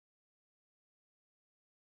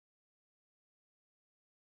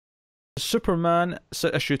Superman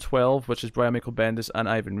issue 12, which is Brian Michael Bendis and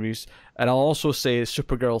Ivan Reis, and I'll also say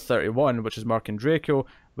Supergirl 31, which is Mark Andreyko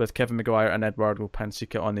with Kevin Maguire and Eduardo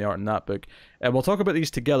Pansica on the art in that book. And we'll talk about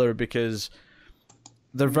these together because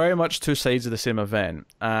they're very much two sides of the same event.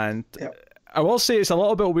 And I will say it's a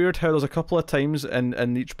little bit weird how there's a couple of times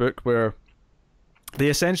in each book where they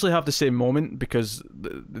essentially have the same moment because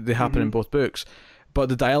they happen in both books, but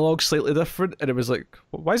the dialogue's slightly different, and it was like,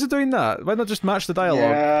 why is it doing that? Why not just match the dialogue?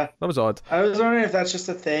 Yeah. That was odd. I was wondering if that's just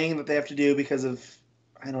a thing that they have to do because of,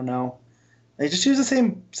 I don't know. They just use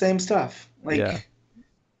the same stuff. Like,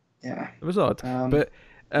 yeah. It was odd. But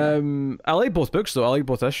I like both books, though. I like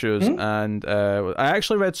both issues, and I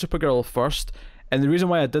actually read Supergirl first. And the reason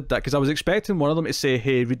why I did that, because I was expecting one of them to say,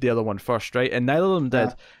 hey, read the other one first, right? And neither of them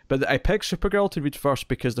did. But I picked Supergirl to read first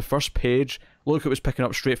because the first page, look, it was picking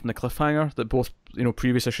up straight from the cliffhanger that both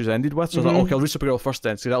previous issues ended with. So I was like, okay, I'll read Supergirl first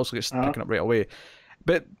then. So that also gets picking up right away.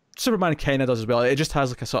 But Superman kind of does as well. It just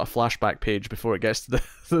has like a sort of flashback page before it gets to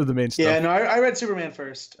the main stuff. Yeah, no, I read Superman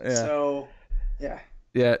first. Yeah. So, yeah.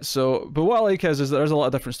 Yeah, so, but what I like is there's a lot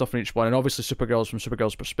of different stuff in each one, and obviously Supergirl's from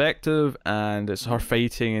Supergirl's perspective, and it's her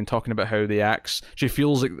fighting and talking about how the axe, she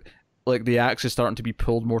feels like the axe is starting to be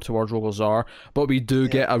pulled more towards Rogol-Zar, but we do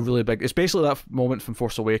get a really big, it's basically that moment from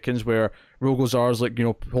Force Awakens where Rogol-Zar's like,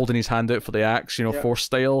 holding his hand out for the axe, Force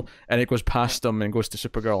style, and it goes past him and goes to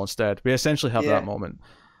Supergirl instead. We essentially have that moment.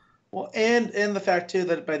 Well, and the fact too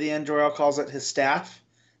that by the end Jor-El calls it his staff,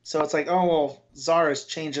 so it's like, oh, well, Zar has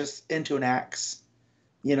changed us into an axe.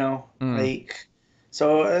 Like,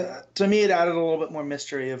 so to me it added a little bit more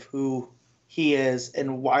mystery of who he is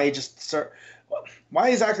and why exactly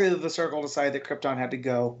did the Circle decide that Krypton had to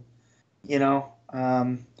go, which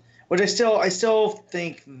I still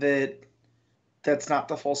think that that's not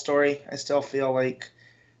the full story. I still feel like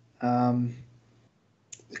Krypton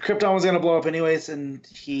was going to blow up anyways, and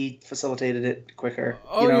he facilitated it quicker.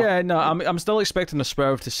 Yeah, no, I'm still expecting the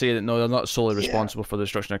Swerve to say that no, they're not solely responsible for the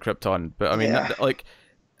destruction of Krypton, but I mean,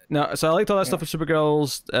 no, so I liked all that stuff with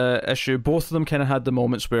Supergirl's issue. Both of them kind of had the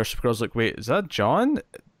moments where Supergirl's like, wait, is that John?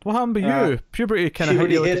 What happened to you? Puberty kind of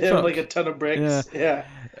hit him like a ton of bricks. Yeah.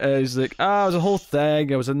 He's like, it was a whole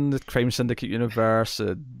thing. I was in the Crime Syndicate universe,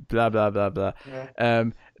 blah, blah, blah, blah. Yeah.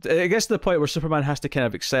 I guess to the point where Superman has to kind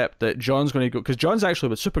of accept that John's going to go, because John's actually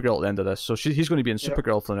with Supergirl at the end of this, so he's going to be in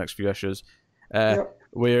Supergirl for the next few issues,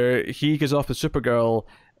 where he goes off with Supergirl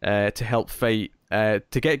to help fight,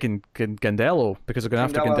 to get Gandello, because they're going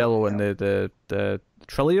after Gandello and the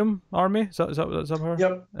Trillium Army. Is that her?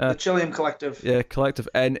 Yep, the Trillium Collective. Yeah, Collective.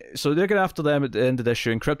 And so they're going after them at the end of the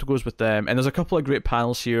issue, and Krypto goes with them. And there's a couple of great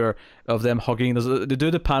panels here of them hugging. They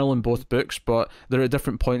do the panel in both books, but they're at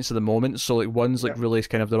different points of the moment. So like one's like really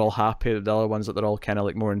kind of, they're all happy. The other one's that they're all kind of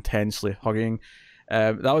like more intensely hugging.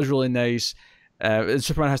 That was really nice. And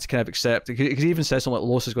Superman has to kind of accept, because he even says something like,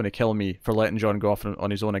 Lois is going to kill me for letting John go off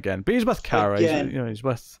on his own again. But he's with Kara. He's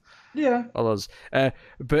with others.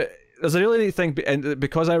 But there's a really neat thing, and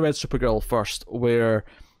because I read Supergirl first, where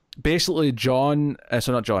basically Clark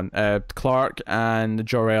and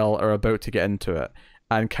Jor-El are about to get into it,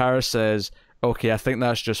 and Kara says, okay, I think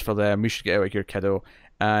that's just for them, we should get out of here, kiddo,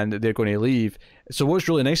 and they're going to leave. So what's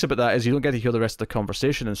really nice about that is you don't get to hear the rest of the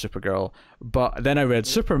conversation in Supergirl, but then I read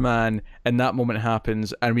Superman, and that moment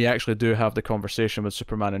happens, and we actually do have the conversation with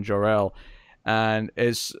Superman and Jor-El, and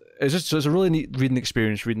it's a really neat reading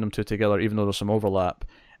experience, reading them two together, even though there's some overlap.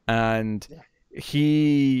 And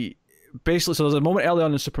he basically, so there's a moment early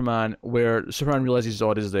on in Superman where Superman realizes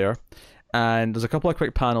Zod is there, and there's a couple of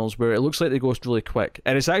quick panels where it looks like they go really quick,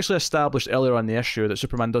 and it's actually established earlier on the issue that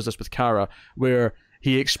Superman does this with Kara, where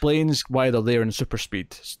he explains why they're there in super speed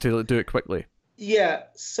to do it quickly. Yeah,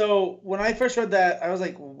 so when I first read that, I was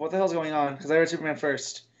like, what the hell's going on? Because I read Superman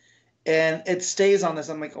first, and it stays on this.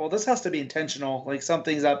 I'm like, well, this has to be intentional. Like,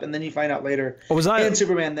 something's up, and then you find out later. Oh, was that in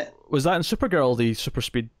Superman? Was that in Supergirl, the super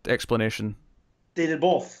speed explanation? They did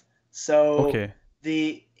both. So okay.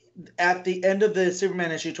 At the end of the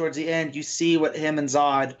Superman issue, towards the end, you see what him and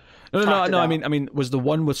Zod. No. I mean, was the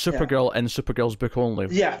one with Supergirl in Supergirl's book only?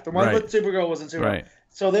 Yeah, the one with Supergirl was in Supergirl. Right.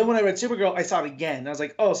 So then when I read Supergirl, I saw it again. I was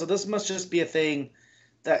like, oh, so this must just be a thing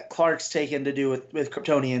that Clark's taken to do with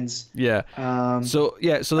Kryptonians. Yeah. So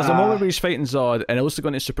there's a moment where he's fighting Zod, and it looks like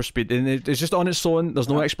going to super speed, and it's just on its own. There's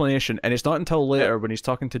no explanation, and it's not until later when he's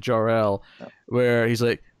talking to Jor-El, where he's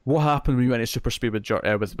like, what happened when you went to super speed with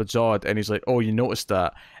with Zod? And he's like, oh, you noticed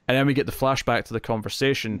that. And then we get the flashback to the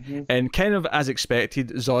conversation, and kind of as expected,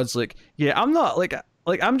 Zod's like, yeah, I'm not like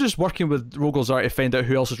I'm just working with Rogol Zaar to find out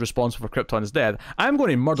who else is responsible for Krypton's death. I'm going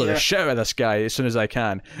to murder the shit out of this guy as soon as I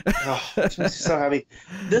can. Oh, it makes me so happy.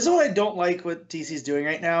 This is what I don't like what DC's doing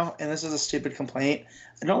right now, and this is a stupid complaint.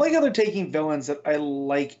 I don't like how they're taking villains that I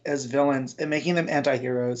like as villains and making them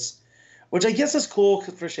anti-heroes, which I guess is cool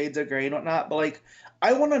for shades of gray and whatnot, but like,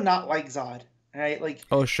 I want to not like Zod, right? Like,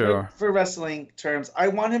 oh, sure. For wrestling terms, I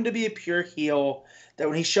want him to be a pure heel that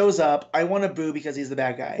when he shows up, I want to boo because he's the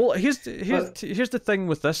bad guy. Well, here's the thing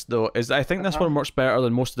with this, though, is I think this one works better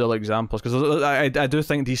than most of the other examples, because I do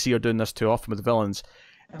think DC are doing this too often with villains.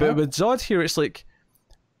 But with Zod here, it's like,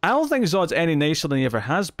 I don't think Zod's any nicer than he ever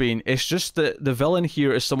has been. It's just that the villain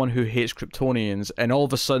here is someone who hates Kryptonians, and all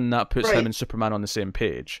of a sudden that puts him and Superman on the same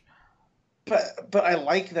page. But I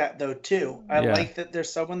like that though too. I like that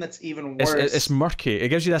there's someone that's even worse. It's murky. It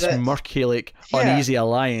gives you this murky, like uneasy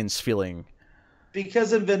alliance feeling.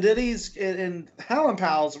 Because in Venditti's in Hal and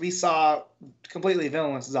Pals, we saw completely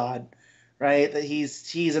villainous Zod, right? That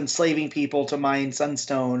he's enslaving people to mine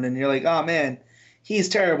Sunstone, and you're like, oh man, he's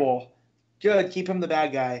terrible. Good, keep him the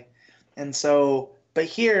bad guy. And so, but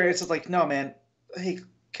here it's just like, no man, hey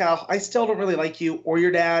Cal, I still don't really like you or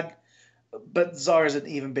your dad. But Zaar is an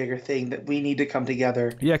even bigger thing that we need to come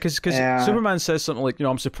together. Yeah, because Superman says something like,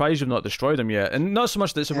 I'm surprised you've not destroyed him yet. And not so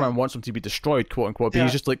much that Superman wants him to be destroyed, quote unquote, but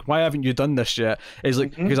he's just like, why haven't you done this yet? He's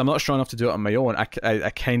like, because I'm not strong enough to do it on my own. I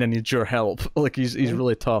kind of need your help. Like, he's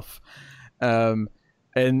really tough. And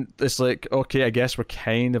it's like, okay, I guess we're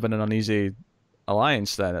kind of in an uneasy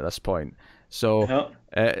alliance then at this point. So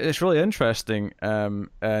it's really interesting.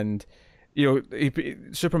 And...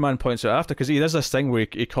 Superman points out after, because he does this thing where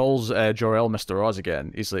he calls Jor-El Mr. Oz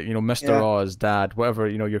again. He's like, Mr. Oz, Dad, whatever,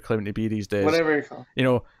 you're claiming to be these days. Whatever you call.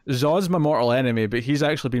 Zod's my mortal enemy, but he's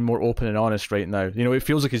actually been more open and honest right now. It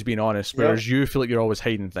feels like he's being honest, whereas you feel like you're always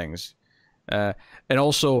hiding things. And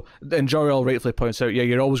also, and Jor-El rightfully points out,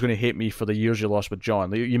 you're always going to hate me for the years you lost with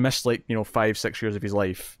John. You missed 5-6 years of his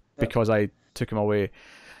life because I took him away.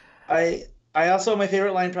 I also, my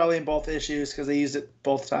favorite line probably in both issues, because they used it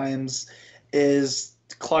both times, is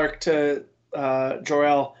Clark to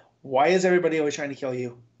Jor-El, why is everybody always trying to kill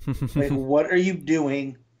you? Like, what are you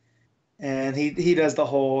doing? And he does the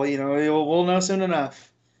whole, we'll know soon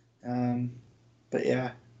enough. But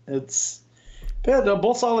yeah, they're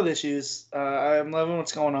both solid issues. I'm loving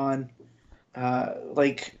what's going on. I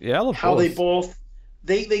love how both.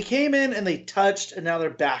 They came in and they touched, and now they're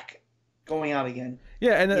back going out again.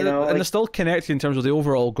 Yeah, and they're still connected in terms of the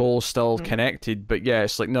overall goal, still connected. But yeah,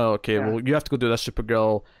 it's like, no, okay, well, you have to go do this,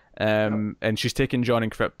 Supergirl. And she's taking John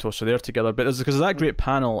and Krypto, so they're together. But because of that great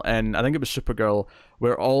panel, and I think it was Supergirl,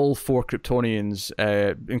 where all 4 Kryptonians,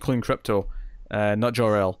 including Krypto, not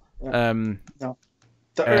Jor-El, no,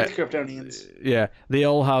 the Earth Kryptonians, they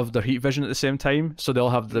all have their heat vision at the same time, so they all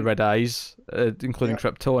have the red eyes, including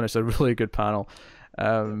Krypto, and it's a really good panel,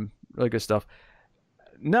 really good stuff.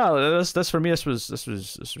 No, this for me, this was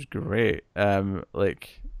great. It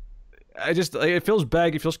feels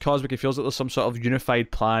big, it feels cosmic, it feels like there's some sort of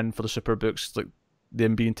unified plan for the super books, like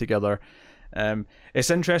them being together.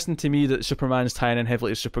 It's interesting to me that Superman's tying in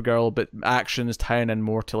heavily to Supergirl, but Action is tying in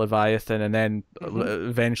more to Leviathan, and then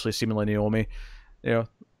eventually seemingly Naomi.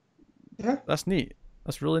 That's neat.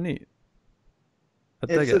 That's really neat. I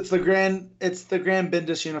dig it. It's the grand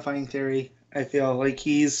Bendis unifying theory. I feel like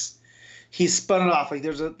he's spun it off. Like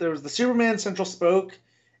there was the Superman central spoke,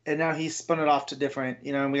 and now he's spun it off to different.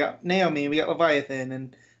 And we got Naomi, we got Leviathan,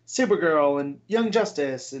 and Supergirl, and Young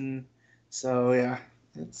Justice, and so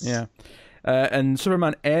and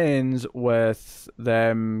Superman ends with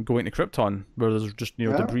them going to Krypton, where there's just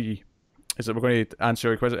debris. Is that we're going to answer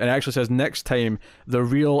your question? And it actually says next time the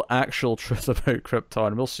real actual truth about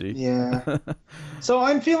Krypton. We'll see. Yeah. So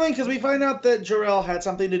I'm feeling, because we find out that Jor-El had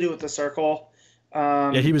something to do with the Circle.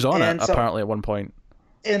 He was on it apparently at one point.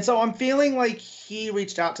 And so I'm feeling like he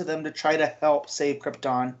reached out to them to try to help save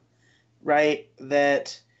Krypton, right?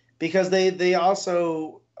 That because they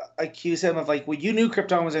also accuse him of like, well, you knew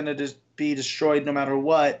Krypton was going to be destroyed no matter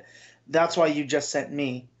what. That's why you just sent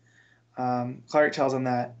me. Clark tells him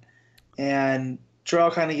that, and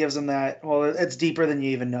Jor-El kind of gives him that. Well, it's deeper than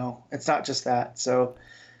you even know. It's not just that. So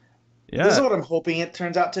this is what I'm hoping it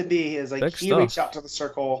turns out to be. Is like he reached out to the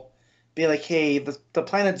Circle. Be like, hey, the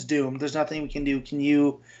planet's doomed. There's nothing we can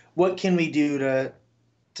do. What can we do to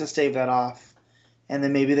stave that off? And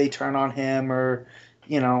then maybe they turn on him, or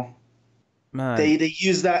they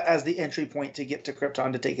use that as the entry point to get to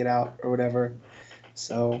Krypton to take it out or whatever.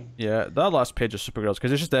 So yeah, that last page of Supergirl's,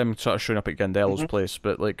 because it's just them sort of showing up at Gandello's place,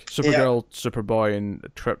 but like yeah, Supergirl, Superboy, and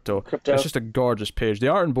Crypto, it's just a gorgeous page. The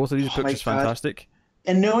art in both of these books is fantastic.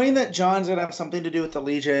 And knowing that John's gonna have something to do with the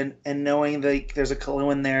Legion, and knowing that there's a clue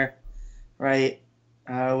in there, right,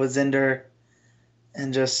 with Zinder,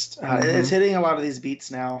 and just it's hitting a lot of these beats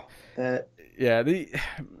now. That yeah, I think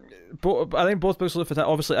both books look fantastic.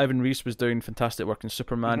 Obviously, Ivan Reis was doing fantastic work in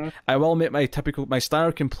Superman. I will make my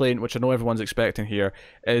standard complaint, which I know everyone's expecting here,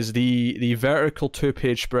 is the vertical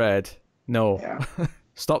 2-page spread. No,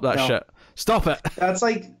 stop that shit. Stop it. That's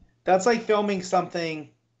like filming something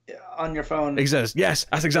on your phone. Exists. Yes,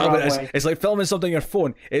 that's exactly what it is. It's like filming something on your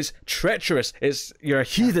phone. It's treacherous. You're a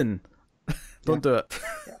heathen. Don't do it.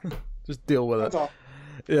 Just deal with it. That's all.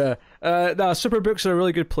 Yeah. Super books are a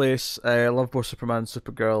really good place. I love both Superman and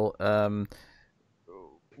Supergirl.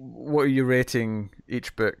 What are you rating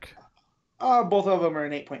each book? Both of them are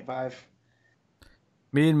an 8.5.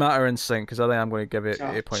 Me and Matt are in sync, because I think I'm going to give it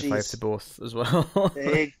 8.5 to both as well.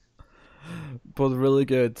 Big. Both really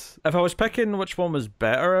good. If I was picking which one was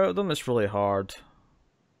better out of them, it's really hard.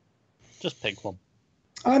 Just pick one.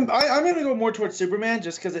 I'm going to go more towards Superman,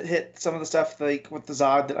 just because it hit some of the stuff like with the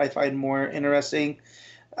Zod that I find more interesting.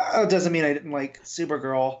 It doesn't mean I didn't like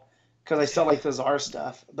Supergirl, because I still like the Zar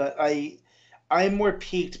stuff, but I'm more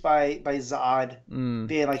piqued by Zod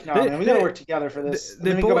being like, no, man, we got to work together for this. And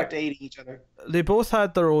then we go back to aiding each other. They both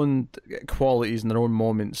had their own qualities and their own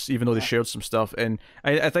moments, even though they shared some stuff. And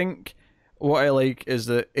I think what I like is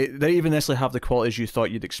that they even necessarily have the qualities you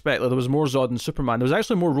thought you'd expect. Like, there was more Zod in Superman. There was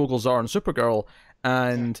actually more Rogol Zar in Supergirl,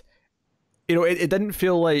 and you know, it didn't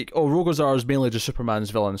feel like, oh, Rogol Zar is mainly just Superman's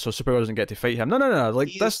villain, so Supergirl doesn't get to fight him. No. Like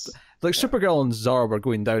Supergirl and Zar were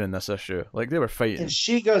going down in this issue. Like, they were fighting. And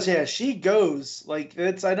she goes. Like,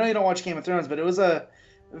 it's. I know you don't watch Game of Thrones, but it was a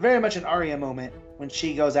very much an Arya moment when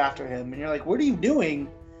she goes after him, and you're like, what are you doing?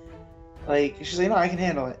 Like, she's like, no, I can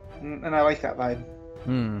handle it, and I like that vibe.